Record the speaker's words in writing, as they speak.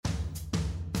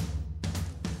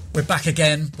We're back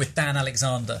again with Dan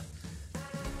Alexander.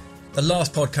 The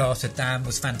last podcast with Dan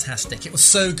was fantastic. It was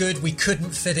so good we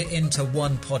couldn't fit it into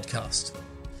one podcast.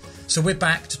 So we're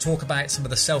back to talk about some of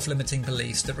the self-limiting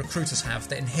beliefs that recruiters have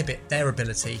that inhibit their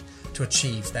ability to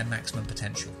achieve their maximum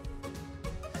potential.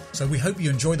 So we hope you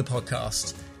enjoy the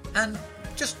podcast and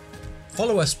just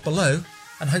follow us below,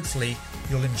 and hopefully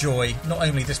you'll enjoy not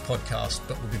only this podcast,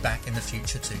 but we'll be back in the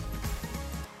future too.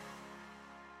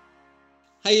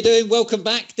 How you doing? Welcome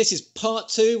back. This is part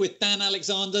 2 with Dan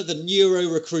Alexander, the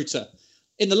NeuroRecruiter.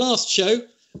 In the last show,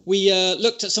 we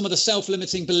looked at some of the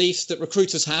self-limiting beliefs that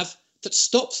recruiters have that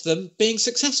stops them being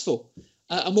successful.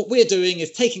 And what we're doing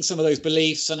is taking some of those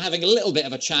beliefs and having a little bit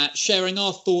of a chat, sharing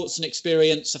our thoughts and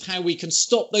experience of how we can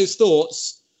stop those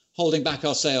thoughts holding back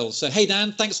our sales. So, hey,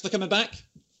 Dan, thanks for coming back.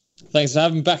 Thanks for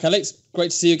having me back, Alex.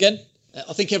 Great to see you again.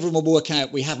 I think everyone will work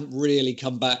out we haven't really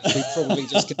come back. We probably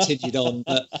just continued on.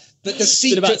 But the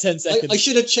secret, about 10 seconds. I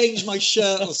should have changed my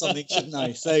shirt or something, shouldn't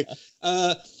I? So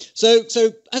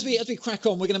as we crack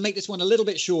on, we're going to make this one a little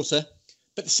bit shorter.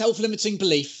 But the self-limiting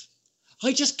belief,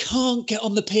 I just can't get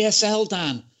on the PSL,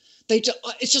 Dan.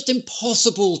 It's just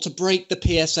impossible to break the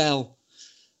PSL.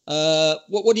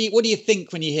 What do you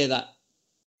think when you hear that?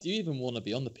 Do you even want to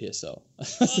be on the PSL? I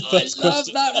love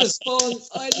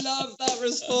that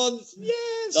response.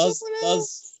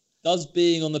 Yes. Does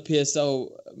being on the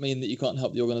PSL mean that you can't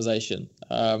help the organisation?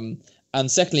 And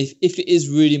secondly, if it is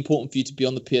really important for you to be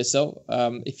on the PSL,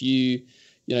 if you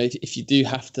do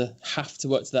have to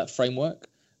work to that framework,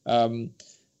 the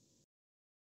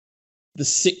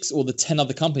 6 or the 10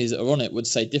 other companies that are on it would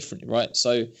say differently, right?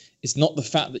 So it's not the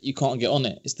fact that you can't get on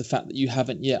it; it's the fact that you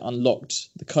haven't yet unlocked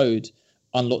the code.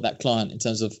 Unlock that client in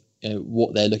terms of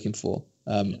what they're looking for.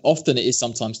 Often it is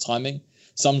sometimes timing.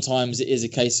 Sometimes it is a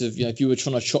case of, if you were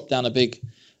trying to chop down a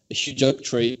huge oak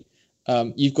tree,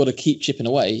 you've got to keep chipping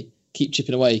away,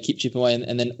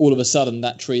 and then all of a sudden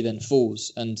that tree then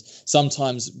falls. And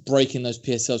sometimes breaking those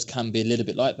PSLs can be a little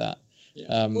bit like that.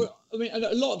 Yeah. Well, I mean,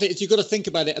 a lot of it is you've got to think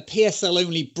about it. A PSL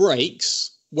only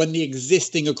breaks when the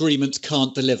existing agreements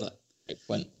can't deliver.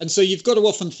 And so you've got to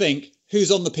often think,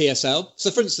 who's on the PSL?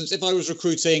 So, for instance, if I was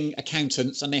recruiting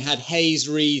accountants and they had Hayes,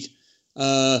 Reed,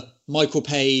 Michael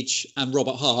Page and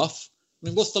Robert Half, I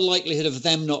mean, what's the likelihood of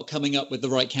them not coming up with the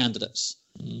right candidates?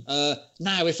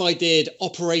 Now, if I did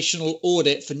operational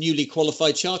audit for newly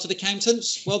qualified chartered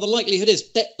accountants, well, the likelihood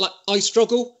is that, like, I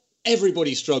struggle,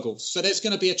 everybody struggles. So there's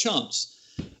going to be a chance.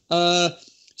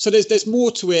 So there's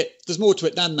more to it. There's more to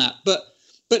it than that.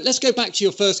 But let's go back to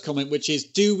your first comment, which is,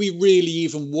 do we really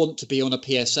even want to be on a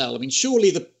PSL? I mean,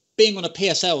 surely being on a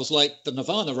PSL is like the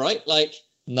nirvana, right? Like,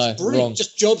 no, wrong.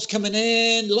 Just jobs coming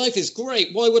in, life is great.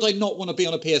 Why would I not want to be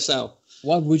on a PSL?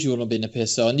 Why would you want to be in a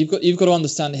PSL? And you've got to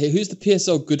understand here, who's the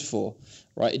PSL good for,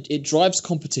 right? It drives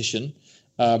competition.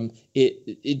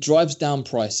 It drives down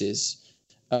prices.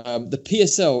 The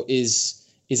PSL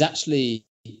is actually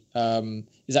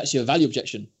a value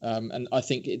objection, and I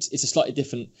think it's a slightly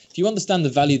different. If you understand the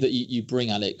value that you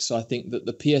bring, Alex, I think that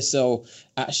the PSL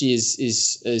actually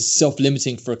is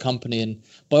self-limiting for a company, and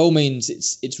by all means,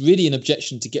 it's really an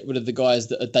objection to get rid of the guys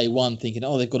that are day one thinking,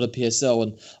 oh, they've got a PSL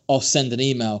and I'll send an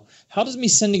email. How does me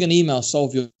sending an email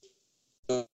solve your?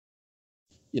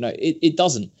 It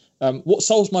doesn't. What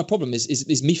solves my problem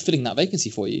is me filling that vacancy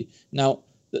for you. Now,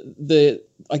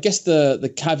 I guess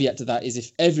the caveat to that is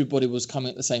if everybody was coming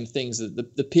at the same things,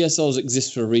 the PSLs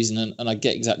exist for a reason, and I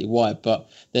get exactly why, but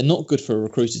they're not good for a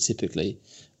recruiter typically.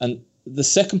 And the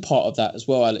second part of that as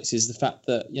well, Alex, is the fact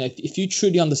that if you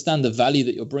truly understand the value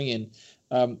that you're bringing,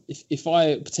 if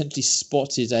I potentially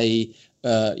spotted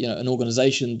an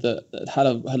organisation that had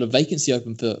a vacancy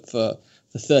open for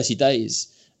 30 days,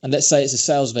 and let's say it's a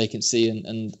sales vacancy,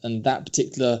 and that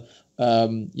particular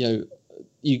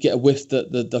you get a whiff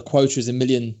that the quota is $1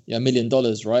 million,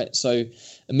 right? So $1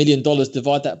 million,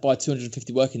 divide that by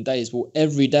 250 working days. Well,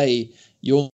 every day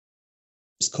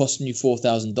it's costing you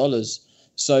 $4,000.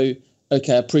 So,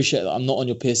 okay, I appreciate that I'm not on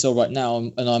your PSL right now,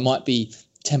 and I might be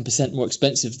 10% more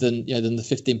expensive than the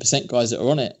 15% guys that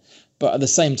are on it. But at the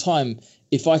same time,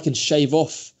 if I can shave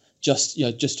off just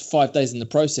 5 days in the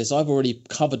process, I've already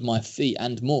covered my fee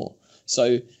and more.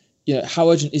 So, how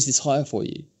urgent is this hire for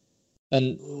you?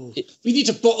 And we need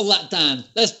to bottle that, Dan.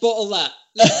 Let's bottle that.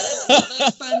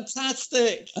 That's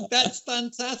fantastic. That's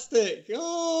fantastic.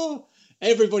 Oh,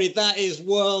 everybody, that is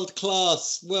world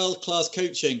class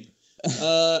coaching.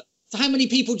 So how many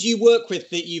people do you work with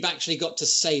that you've actually got to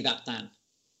say that, Dan?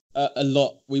 A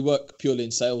lot. We work purely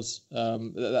in sales.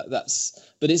 But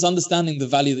it's understanding the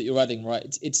value that you're adding,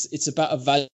 right? It's about a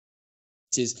value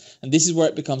And this is where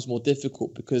it becomes more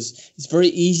difficult, because it's very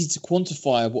easy to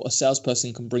quantify what a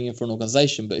salesperson can bring in for an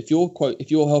organization. But if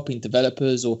you're helping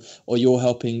developers or you're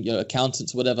helping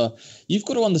accountants or whatever, you've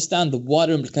got to understand the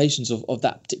wider implications of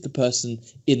that particular person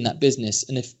in that business.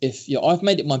 And if I've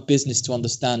made it my business to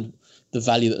understand the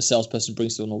value that a salesperson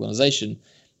brings to an organization.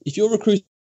 If you're recruiting,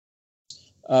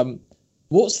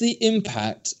 what's the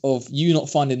impact of you not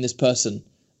finding this person,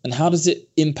 and how does it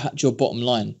impact your bottom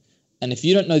line? And if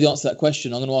you don't know the answer to that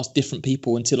question, I'm going to ask different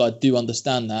people until I do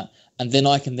understand that, and then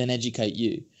I can then educate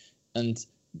you. And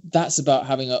that's about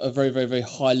having a very, very, very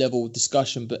high level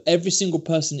discussion. But every single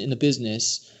person in a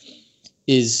business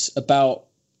is about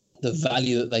the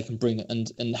value that they can bring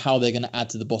and how they're going to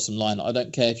add to the bottom line. I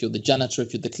don't care if you're the janitor,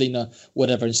 if you're the cleaner,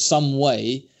 whatever. In some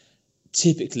way,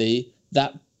 typically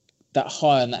that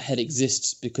hire and that head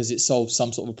exists because it solves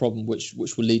some sort of a problem, which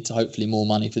will lead to hopefully more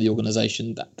money for the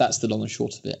organization. That's the long and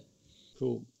short of it.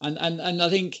 Cool. And I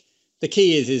think the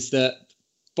key is that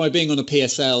by being on a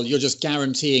PSL, you're just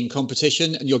guaranteeing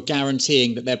competition, and you're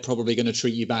guaranteeing that they're probably going to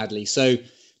treat you badly. So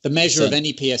the measure of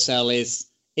any PSL is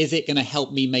it going to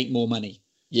help me make more money?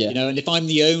 Yeah. And if I'm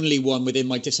the only one within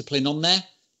my discipline on there,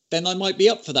 then I might be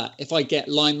up for that. If I get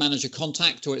line manager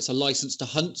contact, or it's a license to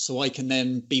hunt so I can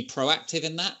then be proactive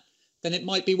in that, then it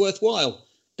might be worthwhile.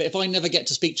 But if I never get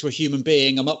to speak to a human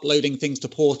being, I'm uploading things to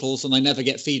portals and I never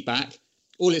get feedback,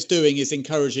 all it's doing is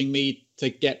encouraging me to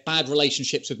get bad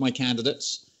relationships with my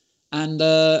candidates, and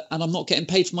I'm not getting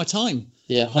paid for my time.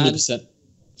 Yeah, 100%.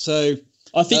 So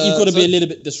I think you've got to be a little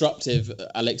bit disruptive,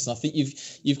 Alex. And I think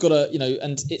you've got to,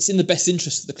 and it's in the best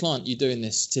interest of the client you're doing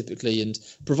this typically, and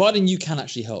providing you can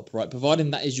actually help, right?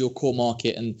 Providing that is your core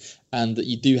market and that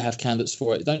you do have candidates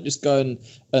for it. Don't just go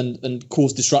and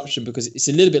cause disruption, because it's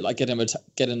a little bit like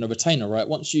getting a retainer, right?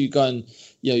 Once you go and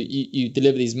you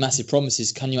deliver these massive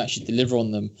promises, can you actually deliver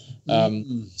on them?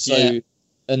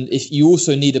 And if you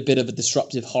also need a bit of a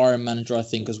disruptive hiring manager, I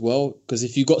think, as well, because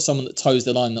if you've got someone that toes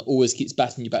the line, that always keeps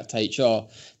batting you back to HR,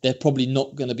 they're probably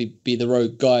not going to be the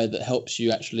rogue guy that helps you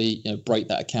actually break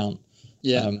that account.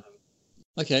 Yeah.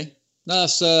 Okay. No,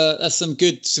 that's some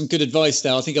good advice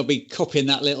there. I think I'll be copying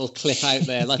that little clip out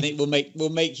there. I think we'll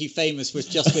make you famous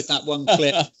with that one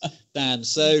clip, Dan.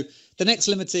 So the next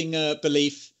limiting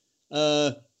belief,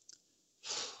 the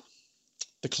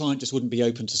client just wouldn't be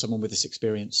open to someone with this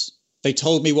experience. They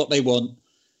told me what they want,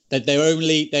 that they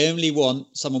only want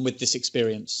someone with this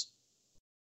experience.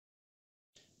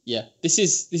 Yeah, this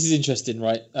is interesting,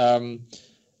 right?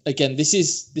 Again, this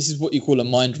is what you call a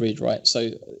mind read, right?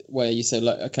 So where you say,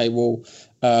 like, okay, well,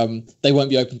 they won't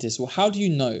be open to this. Well, how do you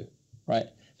know, right?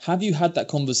 Have you had that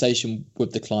conversation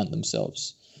with the client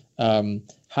themselves?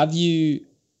 Have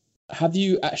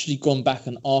you actually gone back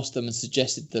and asked them and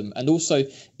suggested them? And also,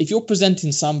 if you're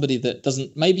presenting somebody that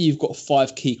doesn't, maybe you've got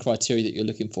 5 key criteria that you're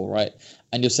looking for, right?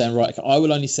 And you're saying, right, I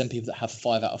will only send people that have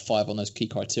 5 out of 5 on those key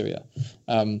criteria.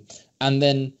 And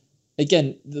then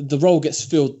again, the role gets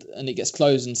filled and it gets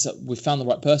closed, and so we found the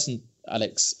right person,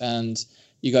 Alex, and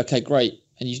you go, okay, great.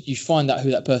 And you find out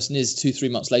who that person is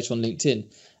 2-3 months later on LinkedIn,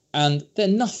 and they're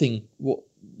nothing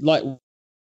like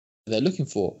they're looking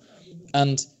for.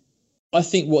 And I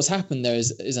think what's happened there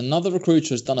is another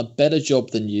recruiter has done a better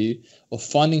job than you of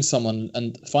finding someone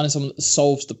that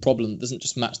solves the problem, that doesn't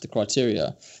just match the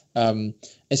criteria.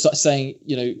 It's like saying,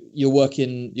 you're a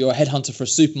headhunter for a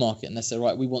supermarket, and they say,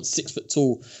 right, we want 6 foot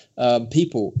tall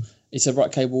people. He said, right,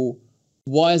 okay, well,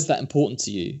 why is that important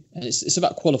to you? And it's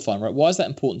about qualifying, right? Why is that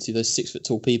important to you, those 6 foot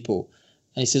tall people?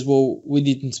 And he says, well, we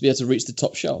need them to be able to reach the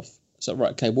top shelf. So,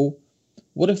 right, okay, well,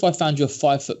 what if I found you a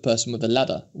 5 foot person with a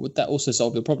ladder? Would that also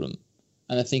solve your problem?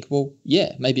 And I think, well,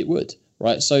 yeah, maybe it would,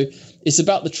 right? So it's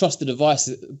about the trusted advice.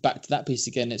 Back to that piece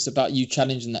again, it's about you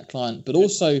challenging that client. But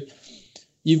also,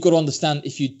 you've got to understand,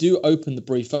 if you do open the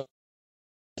brief,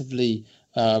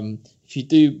 if you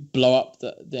do blow up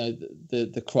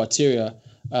the criteria,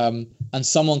 and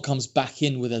someone comes back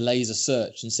in with a laser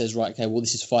search and says, right, okay, well,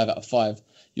 this is 5 out of 5,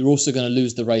 you're also going to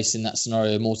lose the race in that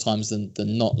scenario more times than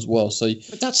not as well. So,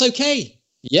 but that's okay.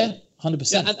 Yeah,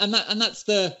 100%. Yeah, and that's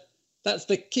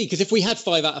the key, because if we had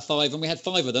 5 out of 5 and we had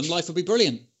 5 of them, life would be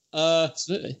brilliant.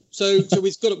 Absolutely. So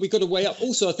we've got to weigh up.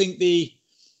 Also, I think a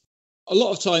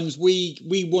lot of times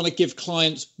we want to give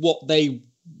clients what they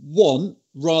want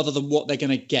rather than what they're going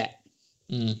to get.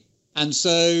 And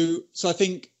so I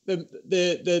think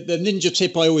the ninja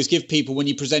tip I always give people when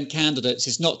you present candidates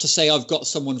is not to say I've got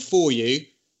someone for you,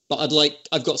 but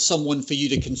I've got someone for you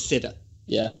to consider.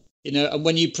 Yeah. And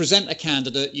when you present a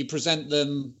candidate, you present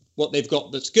them what they've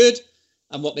got that's good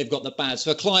and what they've got that's bad.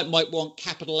 So a client might want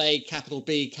capital A, capital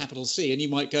B, capital C, and you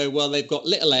might go, well, they've got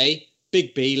little a,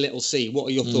 big B, little c. What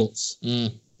are your thoughts?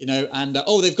 and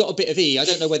they've got a bit of E. I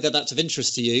don't know whether that's of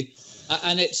interest to you,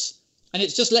 and it's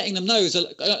just letting them know. So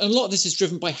a lot of this is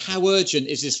driven by how urgent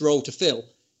is this role to fill.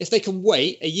 If they can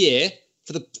wait a year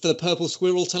for the purple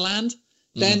squirrel to land,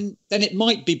 then it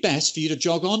might be best for you to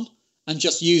jog on and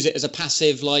just use it as a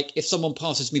passive. Like, if someone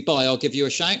passes me by, I'll give you a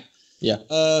shout. Yeah.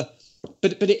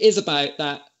 But it is about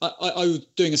that. I was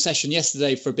doing a session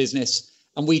yesterday for a business,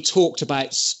 and we talked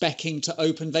about speccing to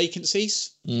open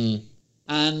vacancies.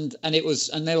 And they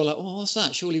were like, "Oh, what's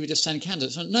that? Surely we just send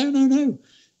candidates." Like, no.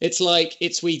 It's like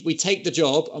we take the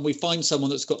job and we find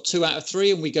someone that's got 2 out of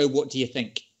 3, and we go, "What do you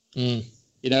think?" I'm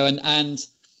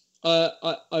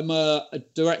a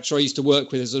director I used to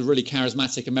work with is a really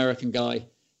charismatic American guy.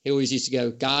 He always used to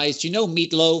go, "Guys, do you know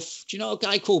Meatloaf? Do you know a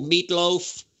guy called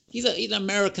Meatloaf? He's an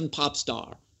American pop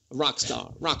star, a rock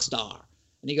star."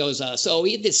 And he goes, "So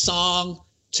he had this song,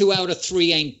 2 out of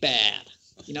 3 ain't bad.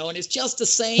 And it's just the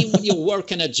same when you're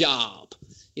working a job.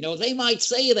 They might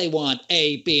say they want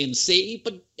A, B, and C,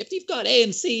 but if you've got A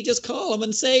and C, just call them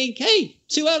and say, hey,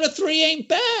 2 out of 3 ain't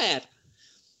bad."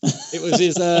 It was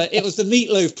it was the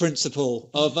Meatloaf principle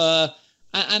of,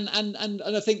 and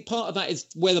I think part of that is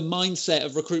where the mindset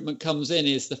of recruitment comes in,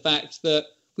 is the fact that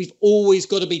we've always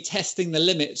got to be testing the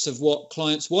limits of what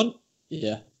clients want.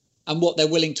 Yeah. And what they're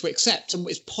willing to accept. And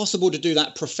it's possible to do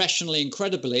that professionally and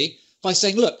credibly by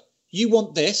saying, look, you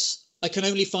want this, I can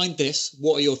only find this.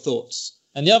 What are your thoughts?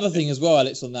 And the other thing as well,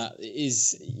 Alex, on that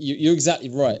is you're exactly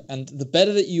right. And the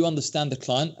better that you understand the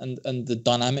client and the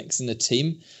dynamics in the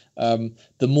team,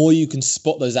 the more you can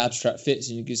spot those abstract fits,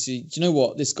 and you can see, do you know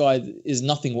what, this guy is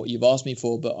nothing what you've asked me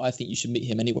for, but I think you should meet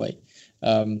him anyway.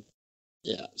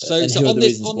 Yeah. So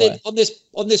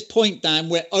on this point, Dan,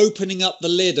 we're opening up the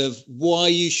lid of why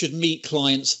you should meet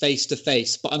clients face to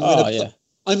face. But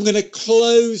I'm going to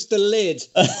close the lid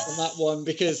on that one,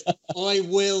 because I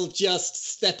will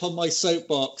just step on my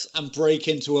soapbox and break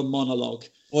into a monologue.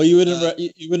 Well, you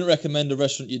wouldn't recommend a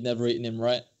restaurant you'd never eaten in,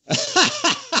 right?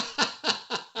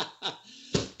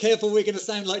 Careful, we're going to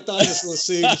sound like dinosaurs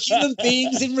soon. Human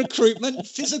beings in recruitment,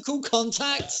 physical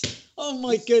contact. Oh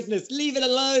my goodness, leave it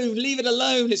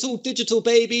alone. It's all digital,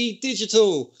 baby,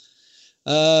 digital.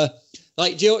 There's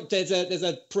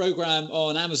a program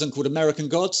on Amazon called American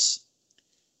Gods.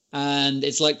 And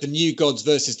it's like the new gods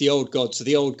versus the old gods. So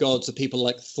the old gods are people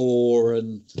like Thor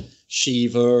and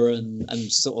Shiva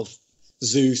and sort of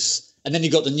Zeus. And then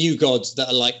you've got the new gods that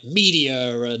are like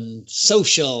media and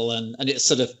social, and it's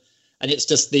sort of, and it's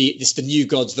just the new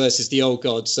gods versus the old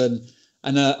gods. And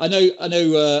I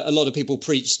know a lot of people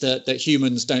preach that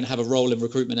humans don't have a role in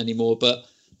recruitment anymore, but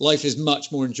life is much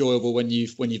more enjoyable when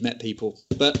you've met people.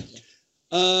 But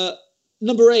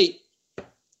number 8,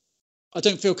 I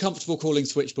don't feel comfortable calling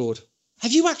switchboard.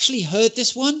 Have you actually heard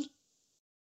this one?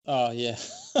 Oh yeah,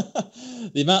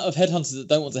 the amount of headhunters that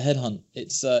don't want to headhunt,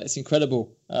 it's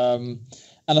incredible. And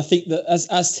I think that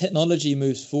as technology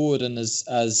moves forward and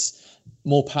as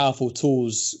more powerful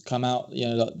tools come out,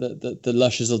 like the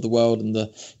Lushes of the world and the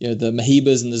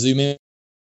Mahibas and the Zoom in,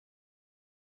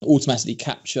 automatically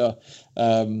capture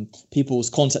people's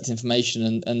contact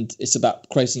information, and it's about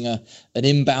creating an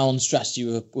inbound strategy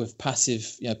with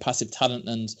passive talent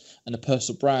and a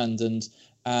personal brand,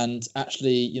 and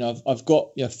actually I've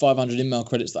got 500 email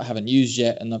credits that I haven't used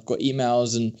yet, and I've got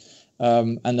emails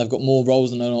and I've got more roles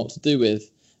than I know what to do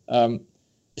with.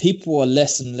 People are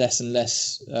less and less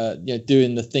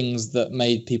doing the things that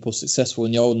made people successful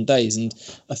in the olden days, and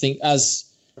I think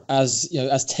as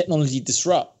technology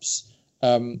disrupts,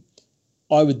 I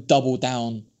would double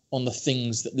down on the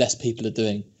things that less people are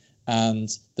doing. And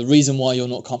the reason why you're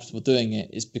not comfortable doing it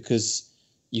is because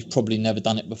you've probably never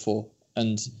done it before.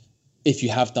 And if you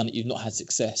have done it, you've not had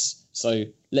success. So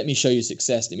let me show you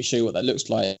success. Let me show you what that looks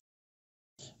like.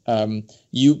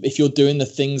 If you're doing the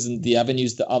things and the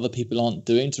avenues that other people aren't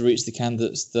doing to reach the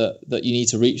candidates that you need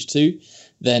to reach to,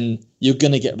 then you're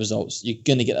going to get results. You're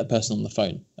going to get that person on the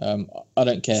phone. I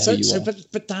don't care who you are.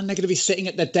 But Dan, they're going to be sitting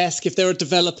at their desk. If they're a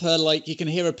developer, like, you can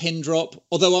hear a pin drop,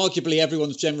 although arguably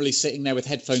everyone's generally sitting there with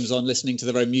headphones on, listening to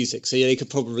their own music. So they could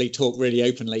probably talk really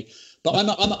openly. But I'm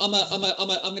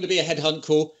going to be a headhunt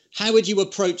call. How would you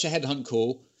approach a headhunt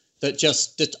call that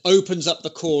just opens up the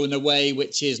call in a way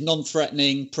which is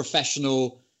non-threatening,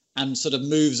 professional, and sort of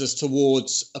moves us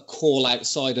towards a call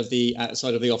outside of the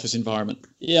office environment?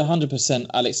 Yeah, 100%,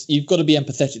 Alex. You've got to be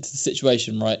empathetic to the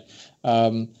situation, right?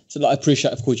 So I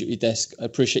appreciate I've called you at your desk. I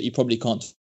appreciate you probably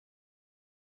can't.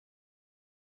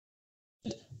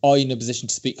 Are you in a position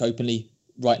to speak openly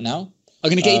right now? I'm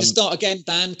going to get you to start again,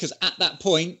 Dan, because at that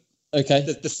point, okay,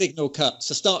 the signal cut.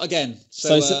 So start again.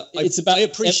 I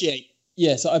appreciate.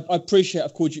 Yeah, so I appreciate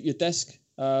I've called you at your desk.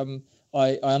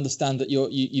 I understand that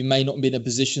you may not be in a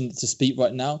position to speak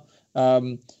right now.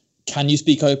 Can you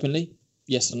speak openly?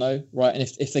 Yes or no, right? And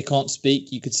if they can't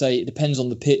speak, you could say it depends on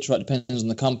the pitch, right? It depends on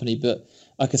the company. But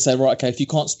I could say, right, okay, if you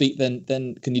can't speak, then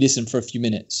can you listen for a few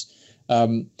minutes?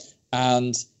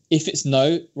 And if it's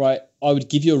no, right, I would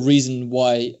give you a reason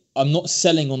why I'm not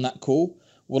selling on that call.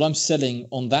 What I'm selling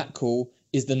on that call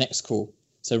is the next call.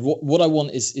 So what I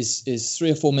want is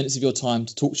 3 or 4 minutes of your time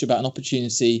to talk to you about an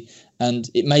opportunity. And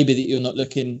it may be that you're not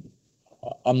looking,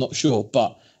 I'm not sure,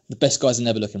 but the best guys are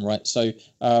never looking, right? So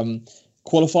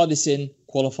qualify this in,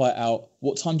 qualify it out.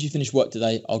 What time do you finish work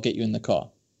today? I'll get you in the car.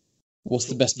 What's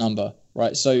the best number,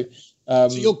 right? So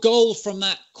your goal from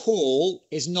that call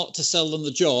is not to sell them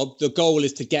the job. The goal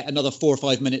is to get another 4 or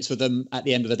 5 minutes with them at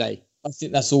the end of the day. I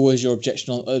think that's always your objective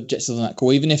on that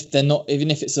call, even if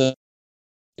it's a,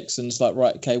 and it's like,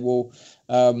 right, okay, well,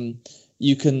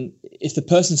 you can, if the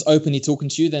person's openly talking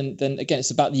to you, then again,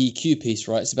 it's about the EQ piece,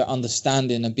 right? It's about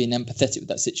understanding and being empathetic with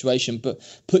that situation. But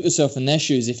put yourself in their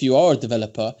shoes. If you are a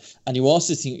developer and you are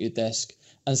sitting at your desk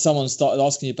and someone started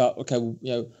asking you about, okay, well,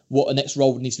 you know, what a next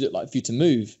role would need to look like for you to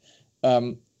move,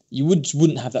 you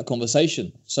wouldn't have that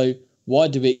conversation. So why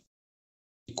do we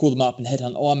call them up and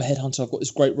headhunt? Oh, I'm a headhunter. I've got this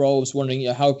great role. I was wondering,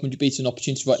 how open would you be to an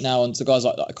opportunity right now? And the guy's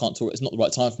like, I can't talk. It's not the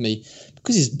right time for me,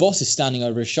 because his boss is standing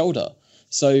over his shoulder.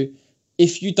 So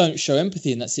if you don't show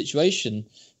empathy in that situation,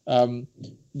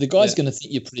 the guy's going to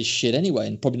think you're pretty shit anyway,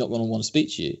 and probably not going to want to speak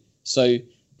to you. So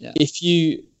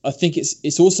I think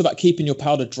it's also about keeping your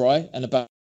powder dry, and about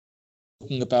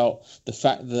talking about the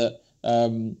fact that,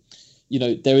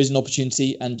 there is an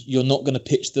opportunity and you're not going to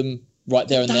pitch them right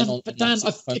there and then. But Dan,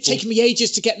 it's taken me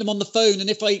ages to get them on the phone, and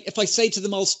if I say to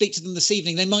them I'll speak to them this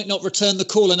evening, they might not return the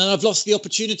call, and then I've lost the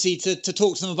opportunity to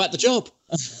talk to them about the job.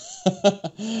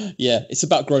 Yeah, it's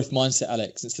about growth mindset,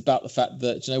 Alex. It's about the fact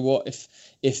that, you know what,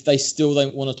 if they still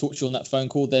don't want to talk to you on that phone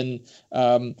call, then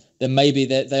maybe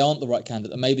they aren't the right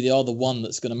candidate, and maybe they are the one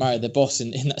that's going to marry their boss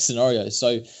in that scenario.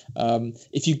 So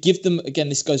if you give them, again,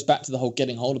 this goes back to the whole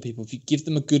getting hold of people. If you give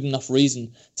them a good enough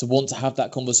reason to want to have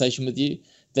that conversation with you,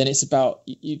 then it's about,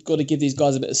 you've got to give these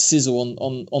guys a bit of sizzle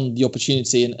on the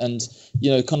opportunity, and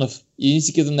you need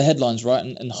to give them the headlines, right,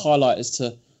 and highlight as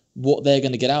to what they're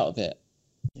going to get out of it.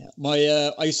 Yeah,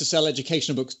 I used to sell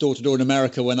educational books door to door in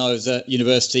America when I was at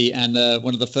university, and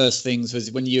one of the first things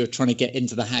was when you were trying to get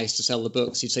into the house to sell the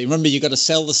books, you'd say, remember, you got to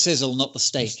sell the sizzle, not the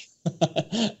steak.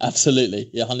 Absolutely,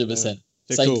 yeah, 100%.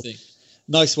 Same cool. thing.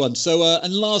 Nice one. So,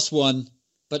 and last one,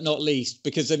 but not least,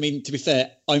 because I mean, to be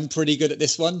fair, I'm pretty good at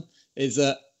this one, is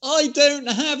I don't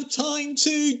have time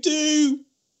to do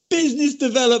business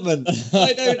development.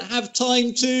 I don't have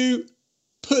time to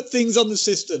put things on the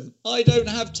system. I don't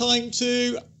have time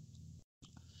to.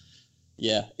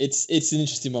 Yeah, it's an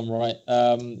interesting one, right?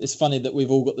 It's funny that we've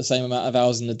all got the same amount of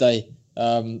hours in the day.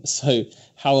 So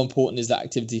how important is that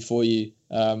activity for you?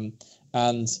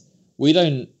 And we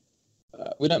don't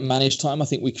manage time. I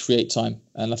think we create time,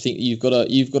 and I think you've got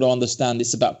to understand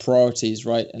it's about priorities,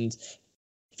 right? And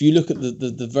if you look at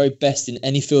the very best in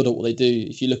any field at what they do,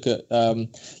 if you look at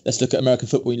let's look at American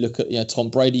football, you look at Tom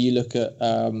Brady, you look at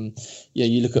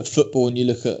you look at football, and you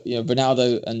look at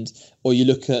Ronaldo, or you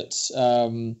look at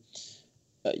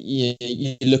you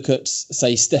look at,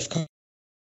 say, Steph Curry,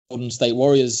 Golden State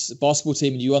Warriors basketball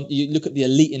team, and you look at the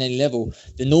elite in any level,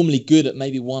 they're normally good at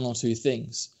maybe one or two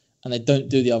things, and they don't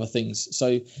do the other things.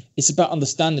 So it's about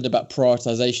understanding about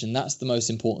prioritization. That's the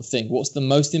most important thing. What's the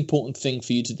most important thing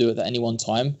for you to do at any one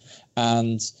time?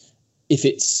 And if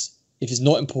it's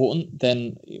not important,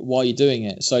 then why are you doing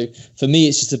it? So for me,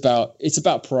 it's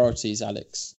about priorities,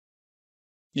 Alex.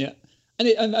 Yeah. I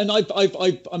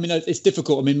mean, it's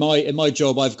difficult. I mean, in my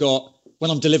job, I've got, when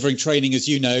I'm delivering training, as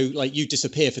you know, like, you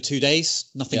disappear for 2 days,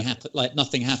 nothing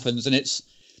happens. And it's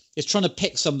trying to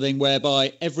pick something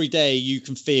whereby every day you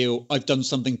can feel I've done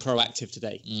something proactive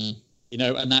today,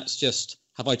 and that's just,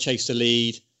 have I chased a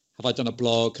lead? Have I done a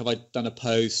blog? Have I done a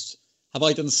post? Have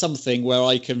I done something where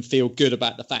I can feel good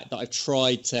about the fact that I've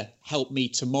tried to help me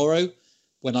tomorrow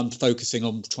when I'm focusing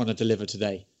on trying to deliver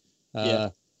today?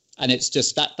 And it's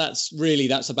just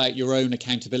that's about your own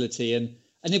accountability. And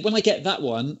then when I get that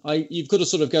one, you've got to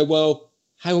sort of go, well,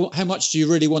 how much do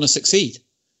you really want to succeed?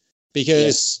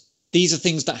 Because these are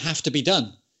things that have to be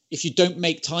done. If you don't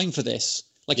make time for this,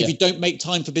 if you don't make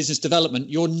time for business development,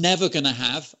 you're never going to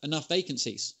have enough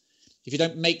vacancies. If you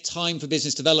don't make time for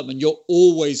business development, you're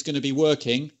always going to be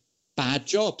working bad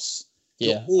jobs.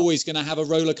 You're always going to have a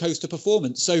roller coaster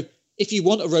performance. So if you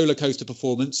want a roller coaster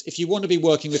performance, if you want to be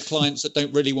working with clients that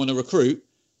don't really want to recruit,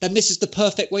 then this is the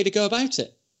perfect way to go about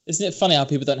it. Isn't it funny how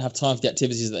people don't have time for the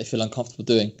activities that they feel uncomfortable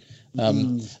doing?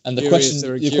 And the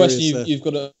question you've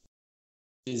got to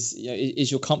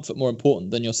is your comfort more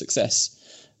important than your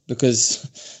success?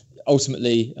 Because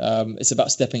ultimately, it's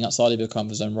about stepping outside of your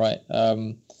comfort zone, right?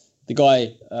 The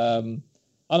guy,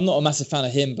 I'm not a massive fan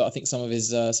of him, but I think some of his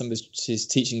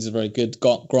teachings are very good.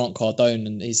 Grant Cardone,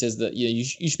 and he says that you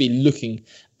should be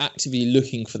actively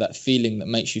looking for that feeling that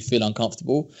makes you feel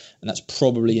uncomfortable, and that's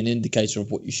probably an indicator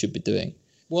of what you should be doing.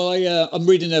 Well, I'm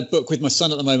reading a book with my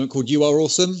son at the moment called "You Are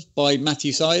Awesome" by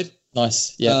Matthew Syed.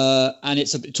 Nice, yeah. And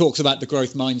it talks about the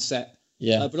growth mindset.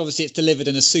 Yeah, but obviously it's delivered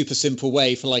in a super simple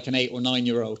way for like an 8 or 9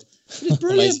 year old. It's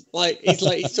brilliant.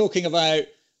 He's talking about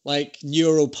like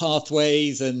neural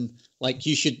pathways and like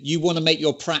you want to make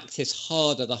your practice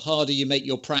harder. The harder you make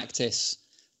your practice,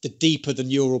 the deeper the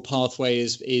neural pathway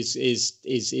is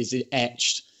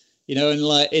etched. And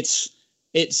like it's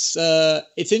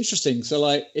interesting. So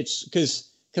like it's because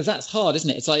that's hard, isn't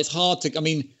it? It's like it's hard to. I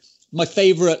mean, my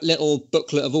favorite little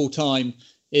booklet of all time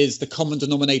is The Common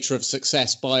Denominator of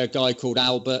Success by a guy called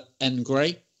Albert N.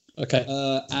 Gray. Okay.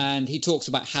 And he talks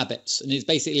about habits, and he's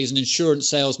basically an insurance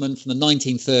salesman from the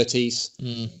 1930s.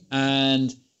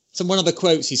 And one of the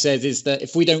quotes he says is that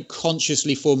if we don't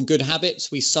consciously form good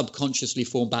habits, we subconsciously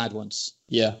form bad ones.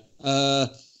 Yeah. I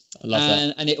love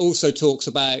that. And it also talks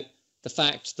about the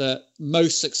fact that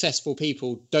most successful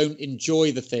people don't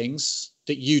enjoy the things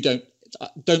that you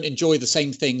don't enjoy the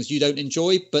same things you don't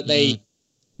enjoy, but they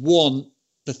want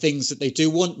the things that they do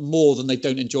want more than they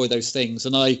don't enjoy those things.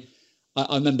 And I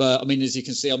remember, I mean, as you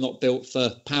can see, I'm not built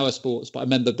for power sports, but I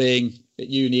remember being at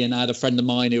uni and I had a friend of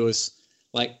mine who was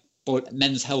like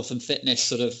men's health and fitness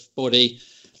sort of body.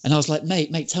 And I was like,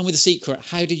 mate, tell me the secret.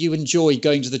 How do you enjoy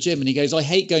going to the gym? And he goes, I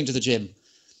hate going to the gym,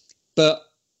 but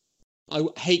I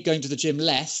hate going to the gym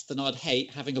less than I'd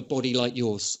hate having a body like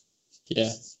yours.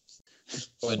 Yeah.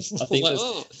 I think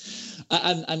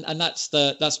and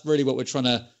that's really what we're trying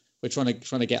to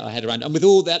get our head around. And with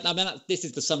all that, I mean, this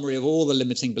is the summary of all the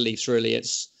limiting beliefs. Really,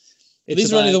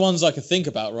 these are only the ones I could think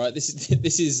about, right?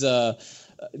 This is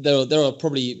there are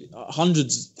probably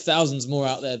hundreds, thousands more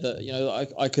out there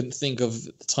that I couldn't think of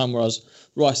at the time where I was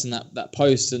writing that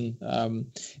post. And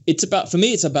it's about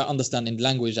understanding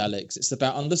language, Alex. It's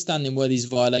about understanding where these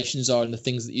violations are and the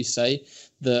things that you say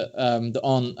that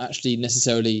aren't actually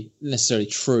necessarily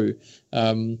true.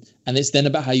 And it's then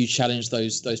about how you challenge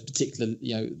those particular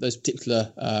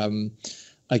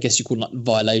I guess you call them like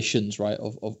violations, right,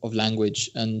 of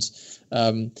language. And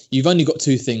you've only got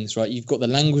two things, right? You've got the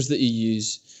language that you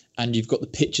use and you've got the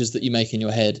pictures that you make in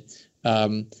your head.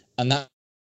 And that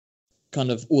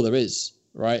kind of all there is,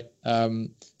 right?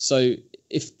 So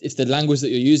if the language that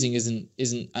you're using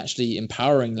isn't actually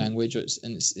empowering language, or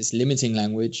it's limiting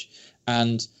language,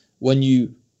 and when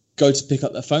you go to pick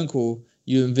up that phone call,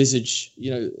 you envisage,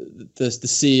 the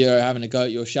CEO having a go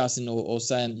at you, or shouting or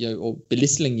saying, or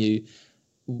belittling you,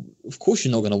 of course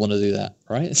you're not going to want to do that,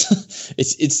 right?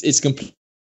 it's complete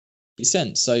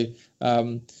sense. So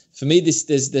for me,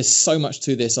 there's so much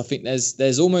to this. I think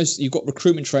there's almost, you've got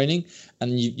recruitment training,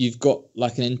 and you've got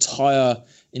like an entire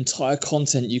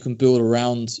content you can build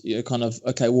around, kind of,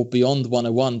 okay, well, beyond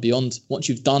 101, beyond once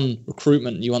you've done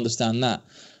recruitment and you understand that,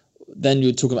 then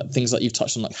you talk about things like you've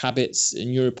touched on, like habits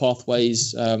and neural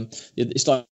pathways. It's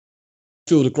like a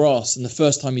field of grass, and the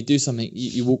first time you do something,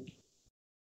 you walk.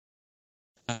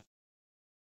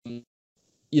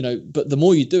 But the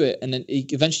more you do it, and then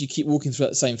eventually you keep walking through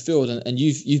that same field, and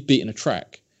you've beaten a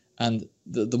track, and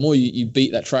the more you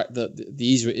beat that track, the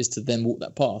easier it is to then walk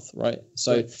that path, right?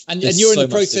 So and you're in the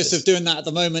process of doing that at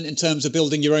the moment in terms of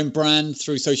building your own brand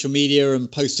through social media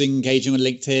and posting, engaging on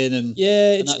LinkedIn, and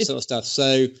that sort of stuff.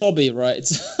 So hobby, right?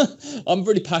 I'm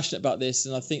really passionate about this,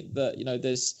 and I think that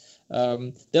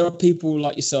there are people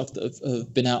like yourself that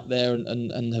have been out there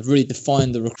and have really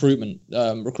defined the recruitment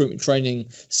training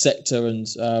sector. And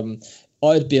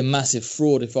I'd be a massive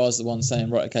fraud if I was the one saying,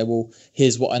 right, okay, well,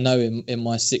 here's what I know in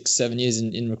my 6-7 years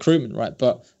in recruitment, right?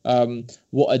 But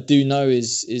what I do know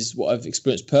is what I've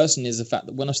experienced personally is the fact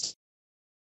that when I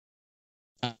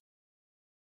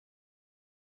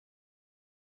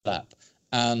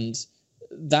and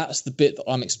that's the bit that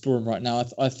I'm exploring right now.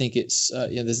 I think it's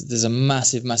there's a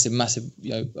massive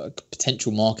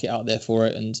potential market out there for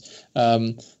it, and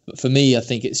but for me, I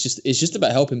think it's just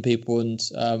about helping people. And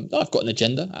I've got an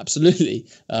agenda, absolutely,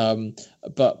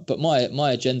 but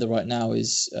my agenda right now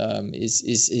is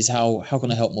how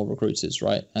can I help more recruiters,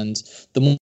 right? And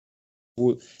the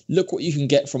more, look what you can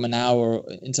get from an hour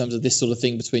in terms of this sort of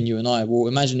thing between you and I. Well,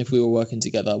 imagine if we were working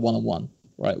together one-on-one.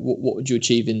 Right, what would you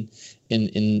achieve in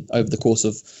over the course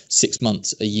of 6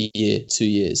 months, a year, 2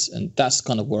 years? And that's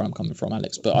kind of where I'm coming from,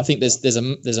 Alex. But I think there's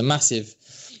a massive,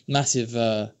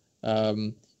 but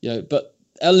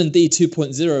L&D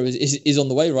 2.0 is on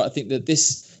the way, right? I think that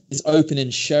this open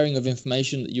and sharing of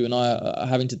information that you and I are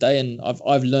having today, and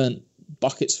I've learned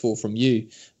buckets from you,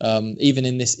 even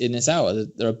in this hour.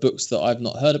 There are books that I've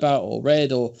not heard about or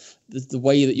read, or the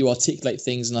way that you articulate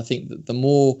things. And I think that the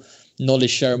more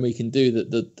knowledge sharing we can do,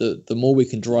 the more we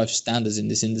can drive standards in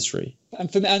this industry.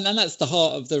 And for me, and that's the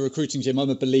heart of the recruiting gym. I'm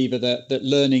a believer that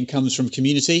learning comes from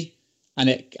community, and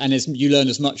as you learn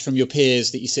as much from your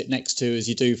peers that you sit next to as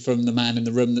you do from the man in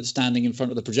the room that's standing in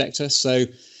front of the projector. So,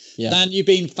 Dan, you've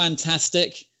been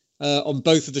fantastic on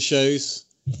both of the shows.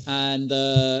 And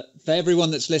for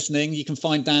everyone that's listening, you can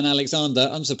find Dan Alexander,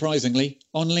 unsurprisingly,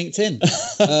 on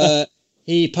LinkedIn.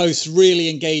 He posts really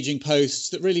engaging posts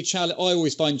that really I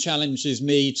always find challenges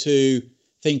me to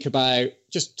think about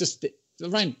just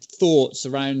around thoughts,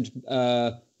 around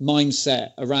mindset,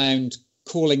 around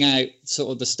calling out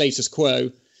sort of the status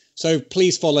quo. So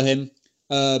please follow him.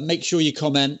 Make sure you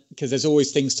comment, because there's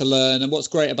always things to learn. And what's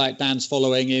great about Dan's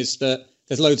following is that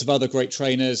there's loads of other great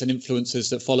trainers and influencers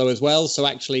that follow as well. So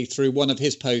actually through one of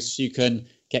his posts, you can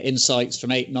get insights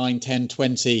from 8, 9, 10,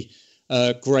 20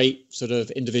 great sort of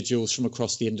individuals from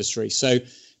across the industry. So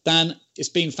Dan, it's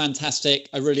been fantastic.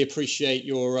 I really appreciate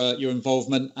your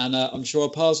involvement, and I'm sure our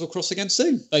paths will cross again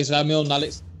soon. Thanks for having me on,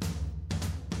 Alex.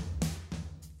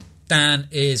 Dan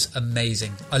is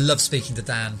amazing. I love speaking to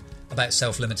Dan about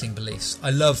self-limiting beliefs. I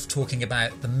love talking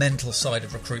about the mental side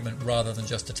of recruitment rather than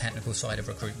just the technical side of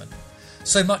recruitment.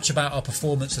 So much about our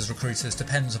performance as recruiters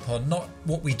depends upon not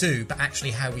what we do, but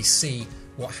actually how we see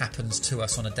what happens to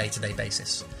us on a day-to-day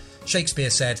basis. Shakespeare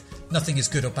said, "Nothing is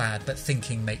good or bad, but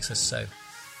thinking makes us so."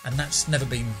 And that's never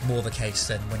been more the case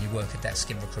than when you work a desk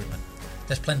in recruitment.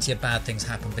 There's plenty of bad things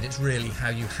happen, but it's really how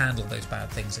you handle those bad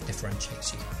things that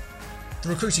differentiates you. The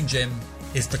Recruiting Gym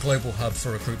is the global hub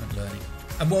for recruitment learning.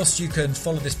 And whilst you can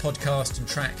follow this podcast and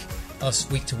track us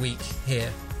week to week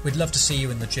here, we'd love to see you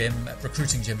in the gym at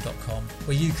recruitinggym.com,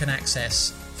 where you can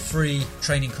access free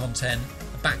training content,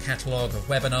 a back catalogue of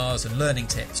webinars and learning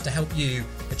tips to help you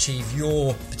achieve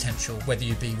your potential, whether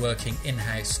you be working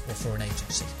in-house or for an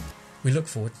agency. We look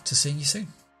forward to seeing you soon.